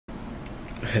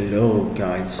Hello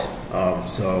guys.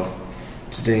 So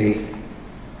today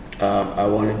I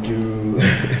want to do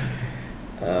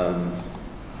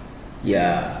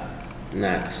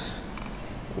Nax,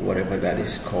 whatever that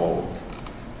is called.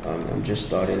 I'm just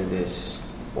starting this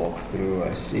walkthrough.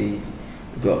 I see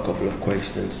we got a couple of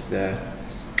questions there.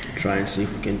 Try and see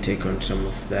if we can take on some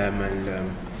of them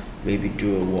and maybe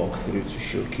do a walkthrough to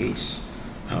showcase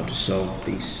how to solve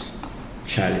this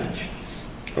challenge.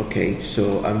 Okay,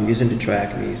 so I'm using the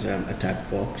TryHackMe's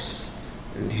attack box,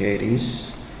 and here it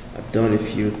is. I've done a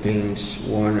few things.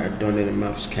 One, I've done a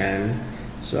map scan,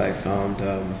 so I found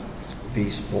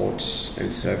these ports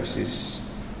and services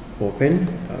open.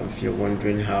 If you're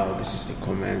wondering how, this is the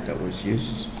command that was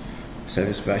used: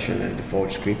 service version and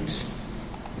default script.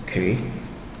 Okay,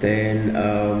 then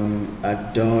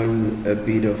I've done a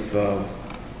bit of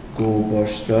Go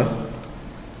Buster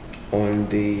on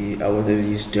the, I want to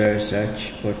use dir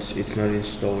search, but it's not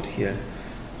installed here.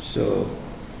 So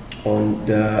on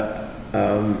the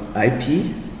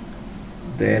IP,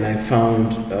 then I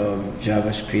found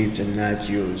JavaScript and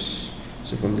Nagios.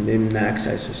 So from the name Nax,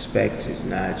 I suspect it's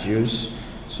Nagios.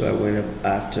 So I went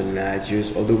after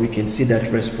Nagios, although we can see that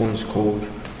response code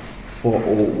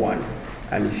 401.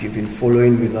 And if you've been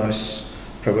following with us,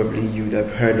 probably you'd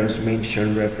have heard us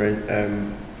mention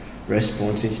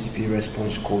response, HTTP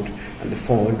response code, and the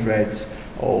 400s,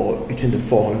 or between the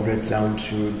 400s down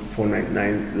to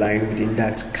 499 line within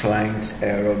that client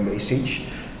error message,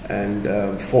 and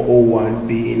 401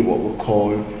 being what we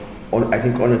call, I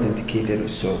think, unauthenticated or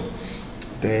so.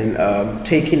 Then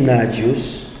taking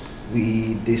Nagios,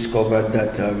 we discovered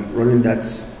that running that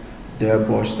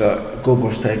Go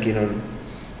Buster again on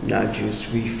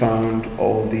Nagios, we found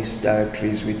all these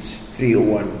directories with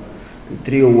 301.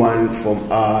 301,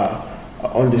 from our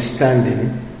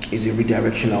understanding, is a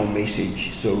redirectional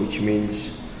message, so which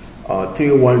means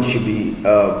 301 should be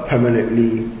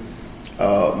permanently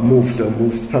moved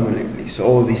permanently. So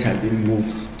all these have been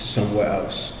moved to somewhere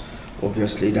else.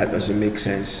 Obviously that doesn't make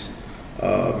sense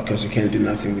because we can't do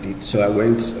nothing with it. So I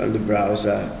went on the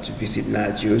browser to visit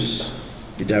Nagios,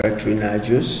 the directory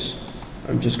Nagios.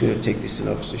 I'm just going to take this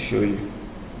enough to show you.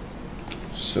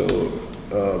 So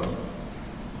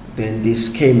then this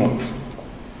came up.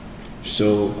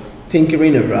 So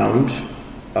tinkering around,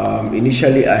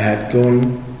 initially I had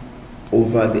gone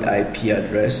over the IP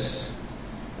address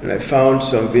and I found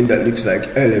something that looks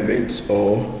like elements,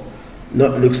 or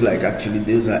not looks like, actually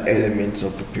those are elements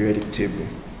of the periodic table.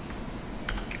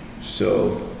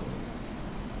 So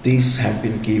this had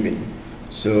been given.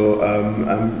 So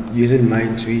I'm using my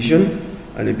intuition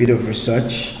and a bit of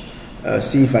research,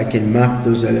 see if I can map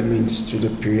those elements to the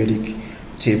periodic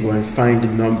table and find the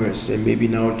numbers, and maybe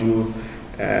now do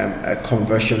a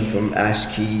conversion from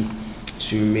ASCII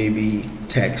to maybe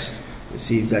text, and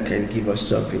see if that can give us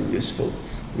something useful.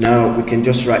 Now we can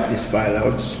just write this file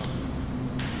out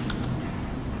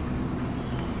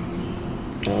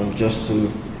just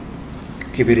to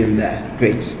keep it in there.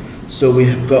 Great. So we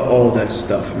have got all that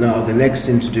stuff. Now the next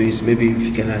thing to do is maybe if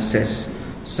you can access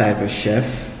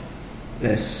CyberChef.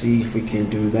 Let's see if we can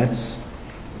do that.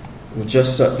 We'll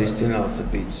just sort this thing out a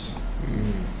bit.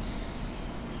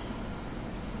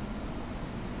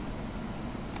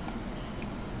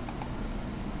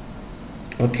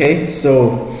 Okay,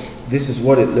 so this is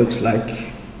what it looks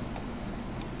like.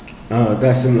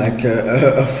 That seems like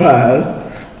a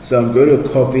file. So I'm going to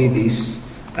copy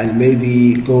this and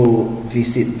maybe go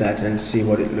visit that and see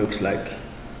what it looks like.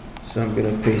 So I'm going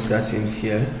to paste that in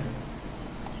here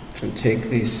and take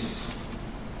this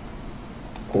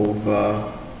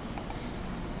over.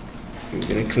 I'm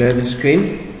going to clear the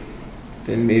screen,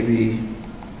 then maybe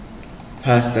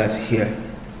pass that here,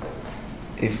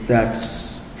 if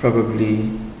that's probably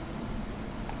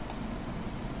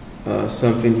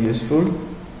something useful.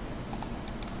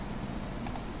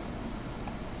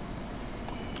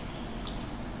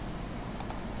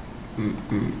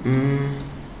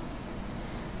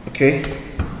 Okay.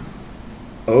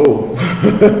 Oh,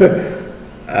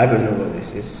 I don't know what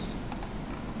this is.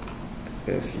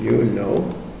 If you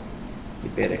know, you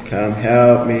better come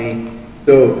help me.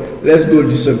 So let's go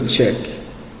do some check.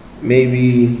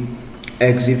 Maybe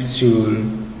exif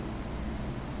tool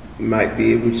might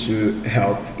be able to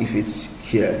help if it's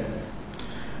here.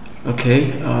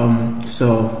 Okay,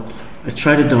 so I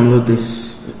tried to download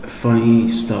this funny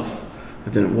stuff.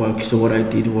 It didn't work. So what I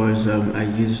did was I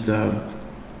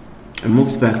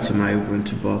moved back to my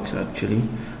Ubuntu box. Actually,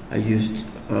 I used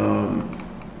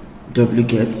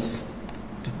wget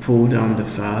to pull down the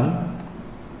file.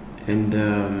 And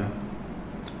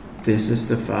this is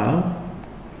the file.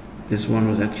 This one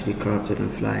was actually corrupted on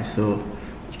fly, so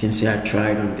you can see I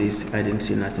tried on this, I didn't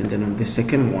see nothing. Then on the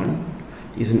second one,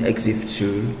 using EXIF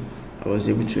tool, I was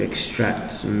able to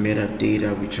extract some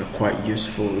metadata which are quite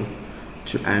useful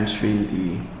to answering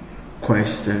the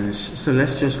questions. So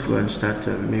let's just go and start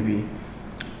maybe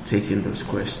taking those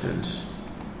questions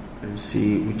and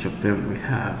see which of them we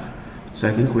have. So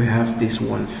I think we have this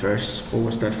one first. What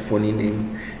was that funny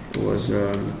name? It was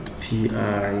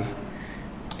pi3t.png.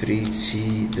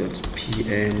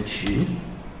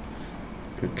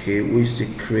 Okay, who is the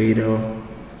creator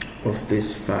of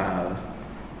this file?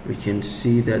 We can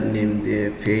see that name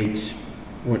there, page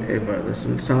whatever. That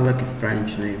doesn't sound like a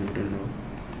French name, I don't know.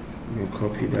 We'll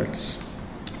copy that,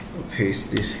 I'll paste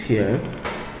this here.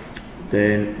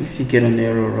 Then if you get an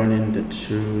error running the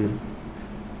tool,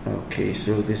 okay,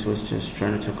 so this was just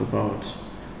trying to talk about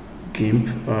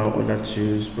GIMP, other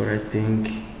tools, but I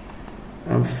think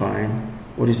I'm fine.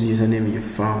 What is the username you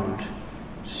found?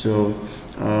 So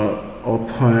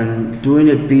upon doing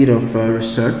a bit of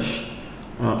research,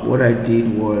 what I did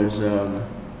was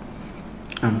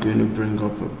I'm going to bring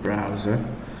up a browser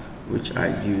which I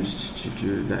used to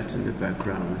do that in the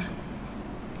background.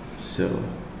 So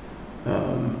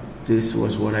this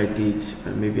was what I did,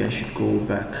 and maybe I should go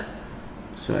back.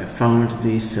 So I found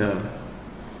this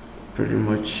pretty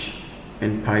much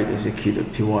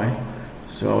npy.execute.py.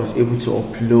 So I was able to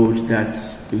upload that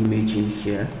image in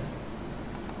here.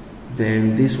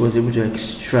 Then this was able to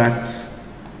extract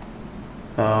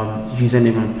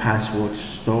username and password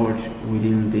stored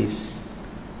within this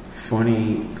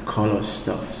funny color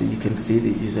stuff. So you can see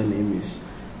the username is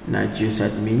Nagios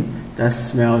admin. That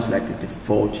smells like the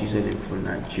default username for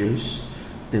Nagios.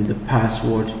 Then the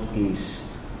password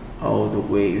is all the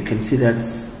way. You can see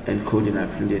that's encoded and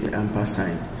printed the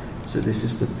ampersand. So this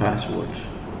is the password.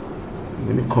 I'm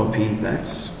going to copy that.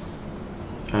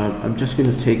 I'm just going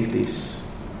to take this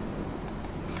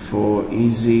for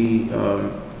easy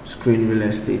screen real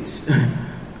estate.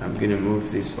 I'm going to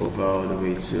move this over all the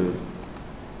way to,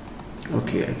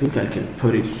 okay, I think I can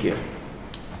put it here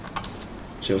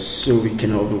just so we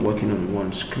can all be working on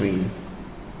one screen.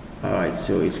 Alright,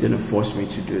 so it's going to force me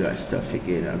to do that stuff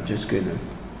again. I'm just going to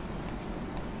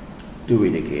do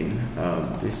it again.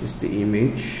 This is the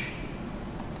image.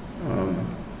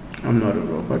 I'm not a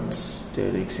robot.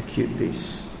 Then execute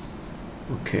this.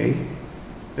 Okay,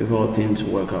 if all things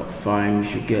work out fine, we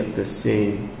should get the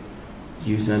same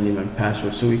username and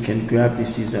password. So we can grab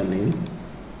this username.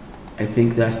 I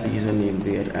think that's the username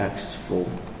they had asked for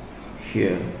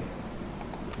here.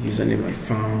 Username I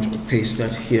found, paste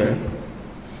that here.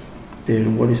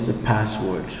 Then what is the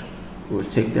password? We'll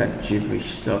take that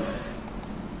gibberish stuff,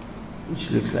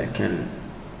 which looks like an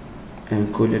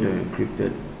encoded or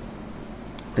encrypted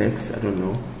text, I don't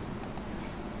know.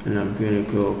 And I'm going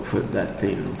to go put that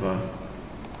thing over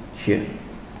here.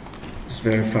 Let's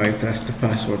verify if that's the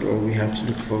password, or we have to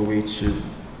look for a way to,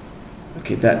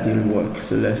 okay, that didn't work.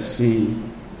 So let's see.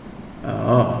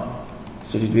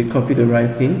 So did we copy the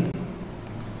right thing?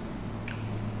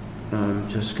 I'm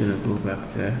just going to go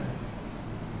back there.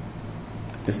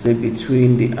 Let's say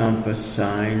between the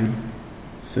ampersand.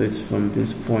 So it's from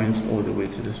this point all the way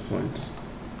to this point.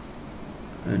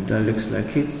 And that looks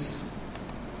like it's,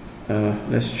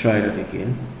 let's try that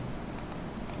again.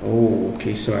 Oh,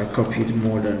 okay, so I copied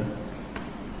more than,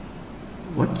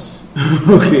 what?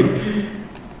 Okay.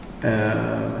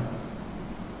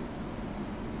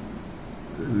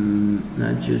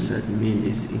 Nagios admin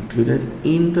is included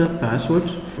in the password,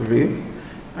 for real?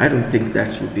 I don't think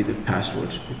that would be the password.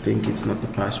 I think it's not the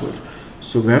password.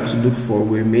 So we have to look for a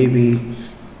way maybe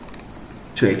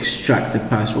to extract the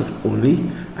password only.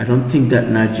 I don't think that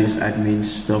Nagios admin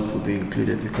stuff will be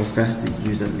included because that's the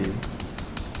username.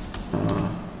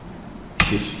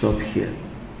 Should stop here.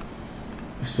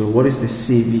 So what is the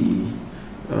CVE?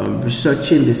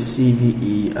 Researching the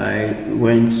CVE, I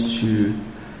went to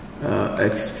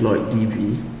exploit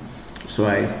DB. So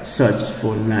I searched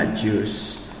for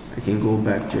Nagios. I can go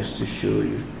back just to show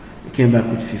you. I came back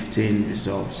with 15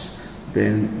 results.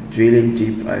 Then drilling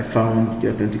deep, I found the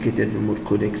authenticated remote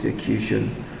code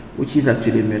execution, which is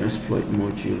actually a Metasploit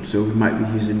module. So we might be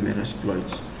using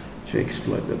Metasploit to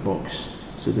exploit the box.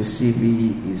 So the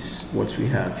CVE is what we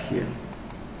have here.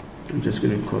 I'm just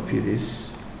going to copy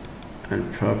this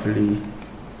and properly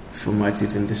format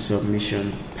it in the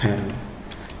submission panel.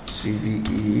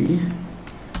 CVE,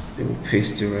 then we'll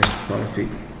paste the rest part of it.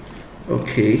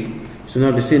 Okay, so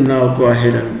now they say now go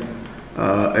ahead and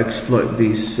exploit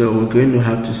this. So we're going to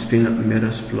have to spin up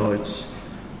Metasploit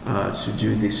to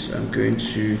do this. I'm going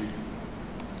to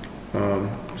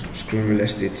screen real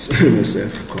estate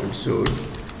MSF console.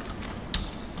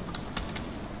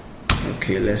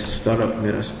 Okay, let's start up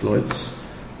Metasploit.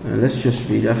 Let's just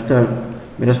read. After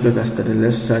Metasploit has started,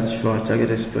 let's search for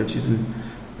target exploit using.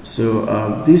 So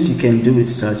this you can do with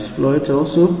Searchsploit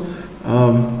also,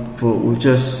 but we'll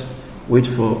just wait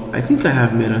for. I think I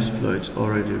have Metasploit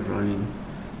already running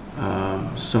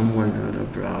somewhere in another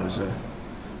browser,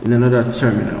 in another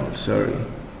terminal. Sorry,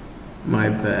 my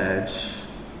bad.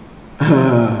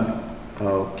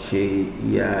 Okay,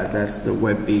 yeah, that's the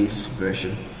web-based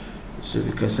version. So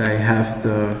because I have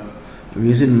I'm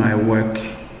using my work,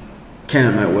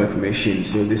 my work machine,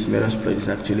 so this Metasploit is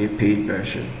actually a paid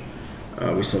version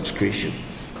with subscription.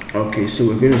 Okay, so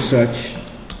we're going to search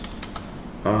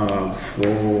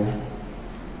for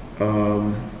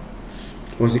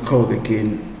what's it called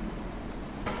again?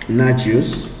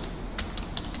 Nagios.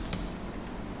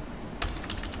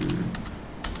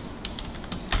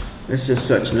 Let's just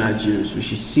search Nagios. We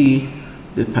should see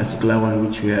the particular one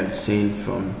which we had seen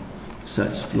from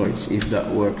Searchsploit, if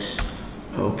that works.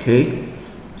 Okay,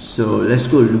 so let's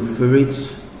go look for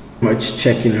it. Much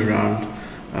checking around,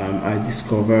 I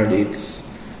discovered it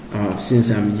since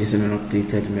I'm using an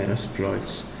updated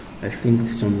Metasploit. I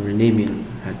think some renaming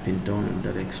had been done on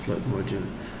that exploit module.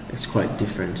 It's quite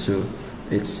different, so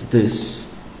it's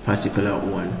this particular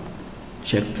one,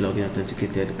 check plugin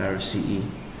authenticated RCE.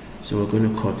 So we're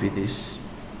going to copy this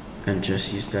and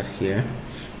just use that here.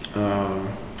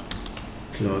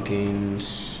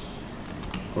 Plugins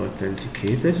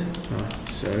authenticated,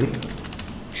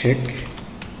 check.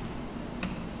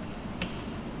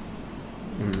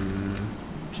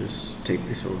 Just take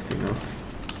this whole thing off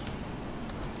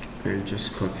and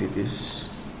just copy this,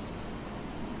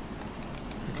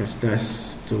 because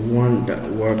that's the one that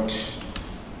worked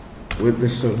with the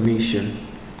submission.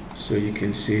 So you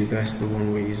can see that's the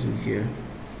one we're using here.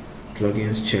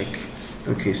 Plugins check.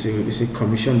 Okay, so we say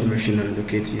commission the machine and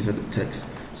locate user the text.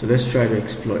 So let's try to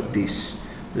exploit this.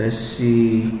 Let's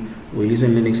see, we're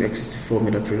using Linux x64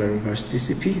 Metasploit reverse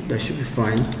TCP. That should be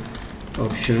fine.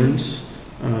 Options,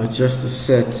 just to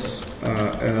set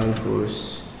L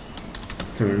host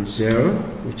turn 0,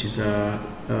 which is a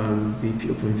Open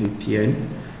VPN.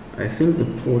 I think the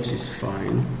port is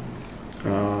fine.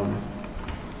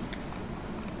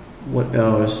 What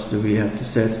else do we have to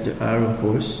set? The arrow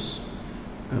host.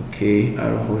 Okay,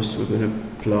 arrow host, we're going to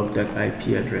plug that IP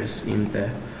address in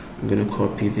there. I'm going to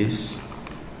copy this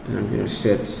and I'm going to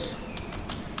set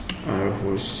arrow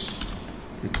host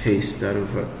and paste that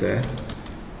over there.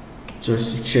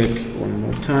 Just to check one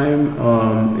more time,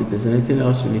 if there's anything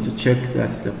else we need to check,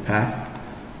 that's the path,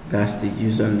 that's the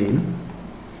username.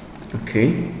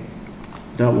 Okay,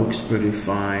 that works pretty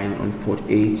fine. On port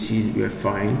 80 we're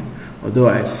fine, although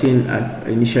I've seen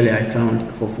initially I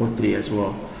found 443 as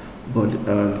well, but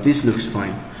this looks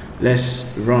fine.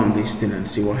 Let's run this thing and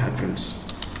see what happens.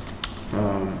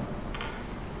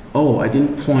 Oh, I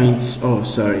didn't point, oh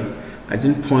sorry, I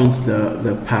didn't point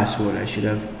the password. I should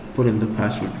have put in the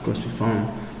password because we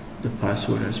found the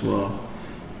password as well.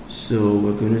 So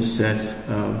we're going to set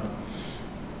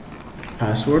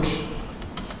password.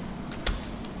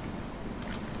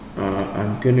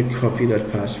 I'm going to copy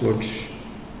that password,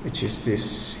 which is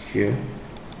this here,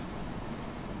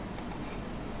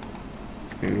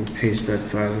 and paste that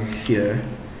value here.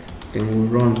 Then we'll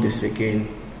run this again.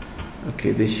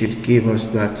 Okay, this should give us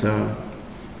that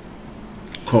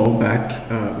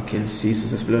callback. We can see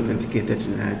successfully authenticated to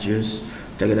Nagios.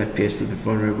 Target appears to be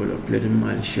vulnerable, uploading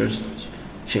malicious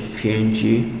check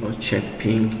PNG or check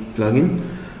ping plugin.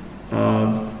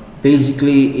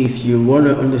 Basically, if you want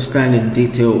to understand in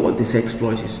detail what this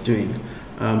exploit is doing,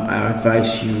 I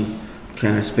advise you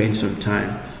kind of spend some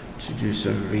time to do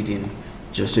some reading,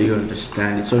 just so you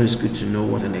understand. It's always good to know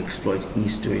what an exploit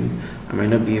is doing. I might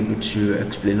not be able to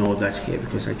explain all that here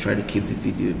because I try to keep the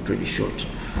video pretty short.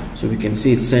 So we can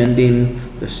see it's sending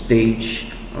the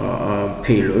stage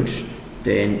payload.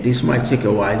 Then this might take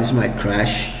a while, this might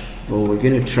crash, but we're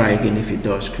going to try again if it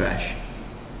does crash.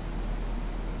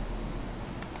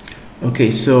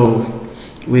 Okay, so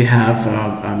we have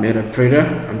a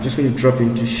Metasploit. I'm just going to drop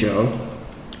into shell.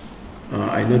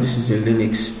 I know this is a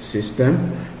Linux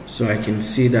system, so I can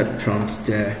see that prompt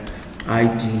there.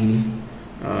 ID.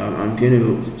 I'm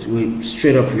going to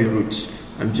straight up with root.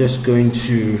 I'm just going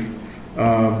to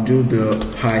do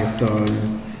the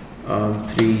Python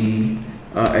 3.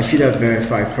 I should have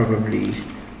verified probably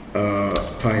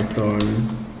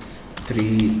Python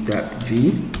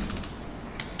 3.v.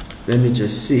 Let me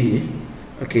just see.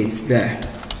 Okay, it's there.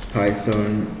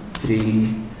 Python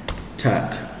 3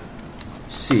 tag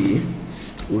C.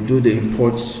 We'll do the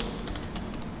imports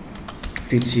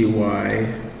pty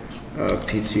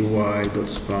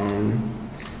pty.spawn.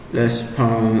 Let's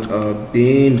spawn a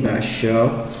bin bash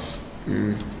shell.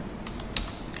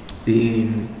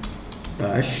 bin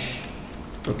bash.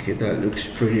 Okay, that looks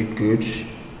pretty good.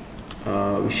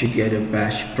 We should get a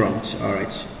bash prompt. All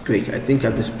right, great. I think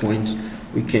at this point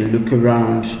we can look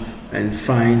around and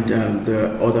find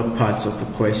the other parts of the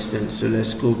question. So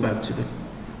let's go back to the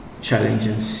challenge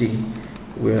and see.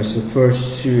 We are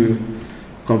supposed to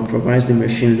compromise the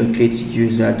machine locates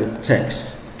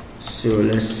user.text. So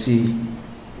let's see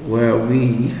where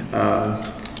we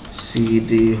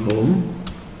cd home.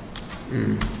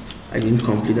 I didn't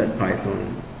complete that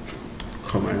Python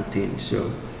command thing,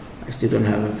 so I still don't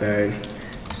have a very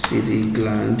cd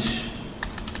galand.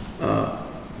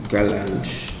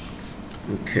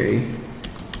 Okay,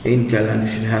 in galand we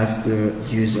should have the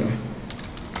user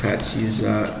cat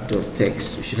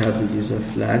user.text. We should have the user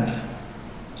flag.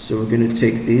 So we're going to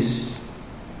take this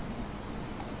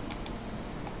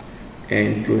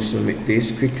and go submit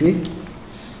this quickly.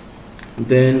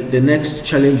 Then the next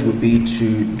challenge would be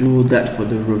to do that for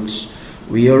the roots.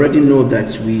 We already know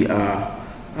that we are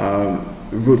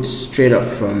roots straight up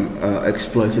from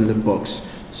exploiting the box.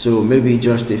 So maybe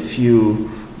just a few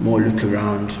more look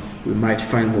around, we might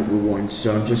find what we want.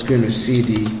 So I'm just going to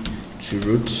cd to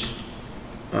roots.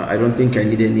 I don't think I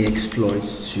need any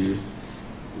exploits to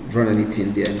run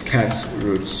anything there, and cat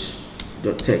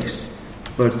roots.text.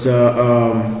 But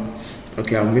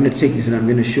okay, I'm going to take this and I'm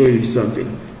going to show you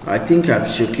something. I think I've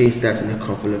showcased that in a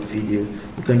couple of videos.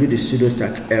 We can do the sudo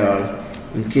 -l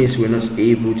in case we're not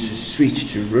able to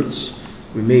switch to roots.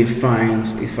 We may find,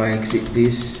 if I exit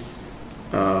this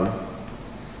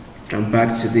and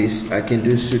back to this, I can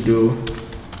do sudo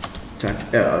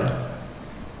 -l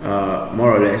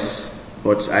more or less.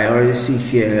 But I already see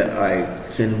here I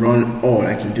can run all,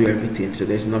 I can do everything, so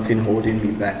there's nothing holding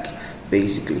me back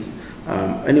basically.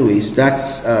 Anyways,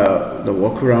 that's the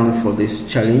workaround for this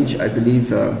challenge. I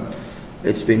believe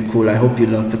it's been cool. I hope you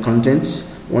love the content.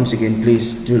 Once again,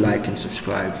 please do like and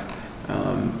subscribe,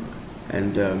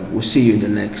 and we'll see you in the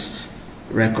next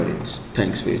recordings.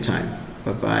 Thanks for your time.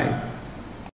 Bye bye.